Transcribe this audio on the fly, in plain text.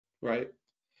Right.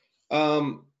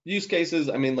 Use cases,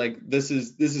 I mean, like this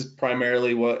is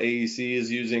primarily what AEC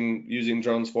is using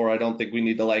drones for. I don't think we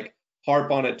need to like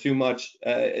harp on it too much.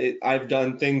 I've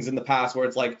done things in the past where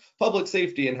it's like public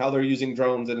safety and how they're using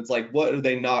drones, and it's like, what are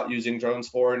they not using drones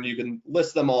for? And you can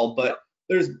list them all, but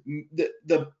there's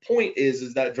the point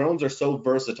is that drones are so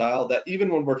versatile that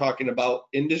even when we're talking about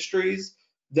industries,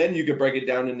 then you could break it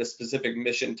down into specific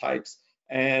mission types,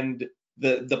 and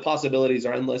the possibilities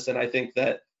are endless. And I think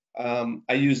that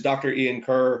I used Dr. Ian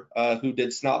Kerr, who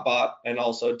did SnotBot and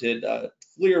also did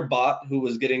FleerBot, who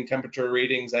was getting temperature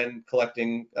readings and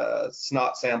collecting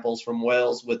snot samples from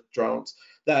whales with drones.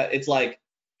 That it's like,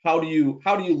 how do you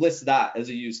list that as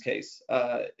a use case?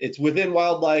 It's within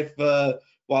wildlife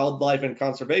and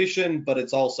conservation, but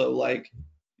it's also like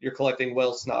you're collecting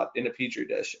whale snot in a petri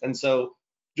dish. And so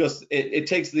just it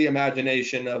takes the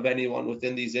imagination of anyone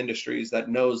within these industries that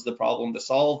knows the problem to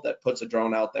solve, that puts a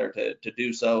drone out there to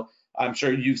do so. I'm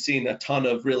sure you've seen a ton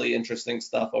of really interesting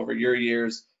stuff over your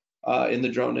years in the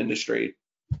drone industry.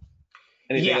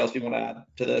 Anything else you want to add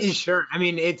to this? Sure. I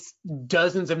mean, it's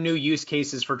dozens of new use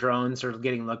cases for drones are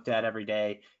getting looked at every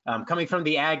day. Coming from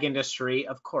the ag industry,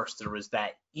 of course, there was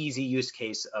that easy use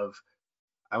case of,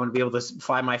 I want to be able to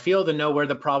fly my field and know where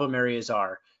the problem areas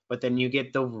are. But then you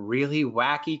get the really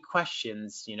wacky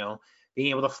questions, you know, being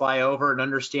able to fly over and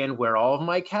understand where all of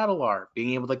my cattle are,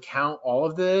 being able to count all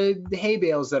of the hay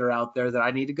bales that are out there that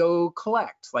I need to go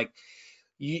collect. Like,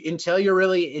 until you're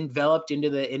really enveloped into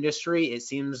the industry, it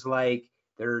seems like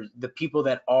the people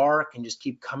that can just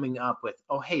keep coming up with,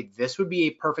 oh, hey, this would be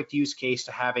a perfect use case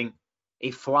to having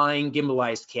a flying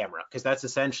gimbalized camera, because that's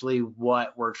essentially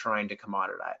what we're trying to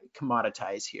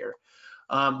commoditize here.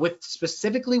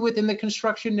 Specifically within the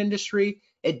construction industry,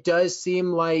 it does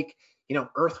seem like, you know,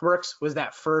 Earthworks was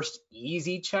that first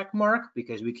easy check mark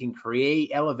because we can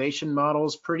create elevation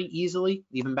models pretty easily,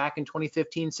 even back in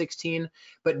 2015-16.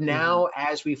 But now,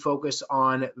 as we focus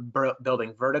on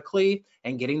building vertically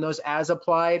and getting those as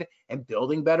applied and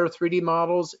building better 3D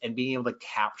models and being able to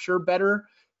capture better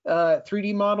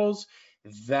 3D models,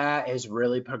 that has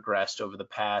really progressed over the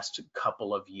past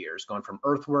couple of years, going from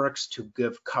Earthworks to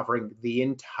covering the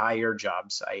entire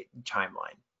job site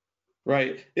timeline.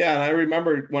 Right. Yeah, and I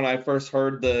remember when I first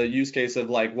heard the use case of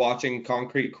like watching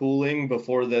concrete cooling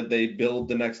before that they build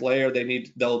the next layer,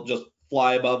 they'll just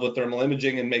fly above with thermal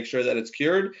imaging and make sure that it's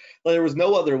cured. But there was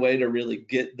no other way to really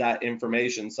get that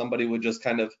information. Somebody would just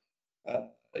kind of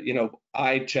you know,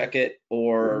 eye check it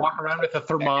or walk around with a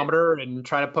thermometer and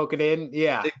try to poke it in.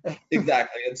 Yeah.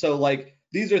 Exactly. And so like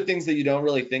these are things that you don't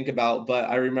really think about, but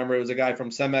I remember it was a guy from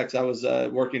Cemex. I was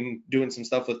doing some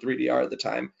stuff with 3DR at the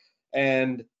time,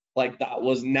 and like that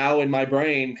was now in my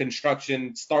brain.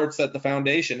 Construction starts at the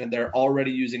foundation, and they're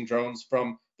already using drones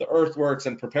from the earthworks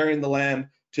and preparing the land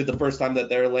to the first time that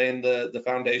they're laying the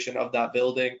foundation of that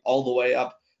building all the way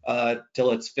up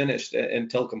till it's finished,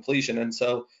 until completion. And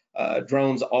so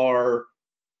drones are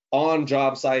on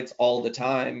job sites all the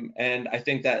time, and I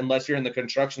think that unless you're in the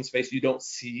construction space, you don't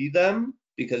see them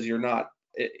because you're not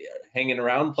hanging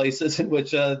around places in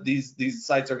which these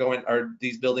sites are going, or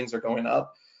these buildings are going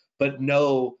up. But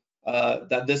know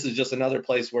that this is just another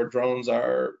place where drones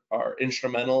are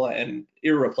instrumental and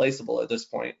irreplaceable at this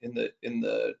point in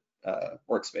the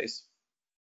workspace.